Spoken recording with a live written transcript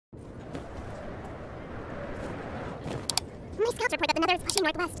My scouts report that the Nether is pushing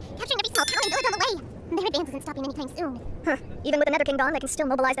northwest, capturing every small town and village on the way. Their advance isn't stopping anytime soon. Huh. Even with the Nether King gone, they can still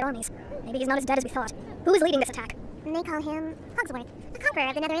mobilize their armies. Maybe he's not as dead as we thought. Who is leading this attack? They call him Hogsworth, the conqueror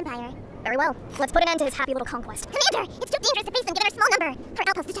of the Nether Empire. Very well. Let's put an end to his happy little conquest. Commander, it's too dangerous to face them given our small number. Our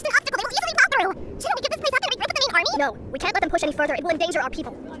outpost is just an obstacle they will easily plow through. Shouldn't we give this place up and regroup with the main army? No, we can't let them push any further. It will endanger our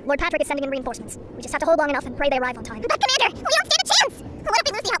people. Lord Patrick is sending in reinforcements. We just have to hold long enough and pray they arrive on time. But Commander, we don't stand a chance! What if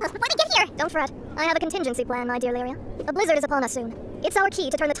we lose the outpost before they get here? Don't fret. I have a contingency plan, my dear Lyria. A blizzard is upon us soon. It's our key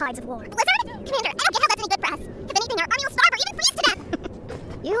to turn the tides of war. Blizzard? Commander, I don't get how that's any good for us. If anything, our army will starve or even freeze to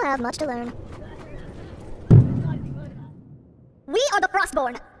death! You have much to learn. We are the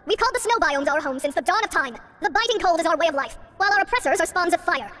Frostborn. We've called the snow biomes our home since the dawn of time. The biting cold is our way of life, while our oppressors are spawns of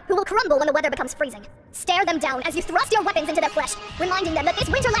fire, who will crumble when the weather becomes freezing. Stare them down as you thrust your weapons into their flesh, reminding them that this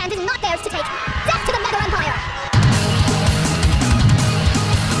winter land is not theirs to take. Death to the Nether Empire!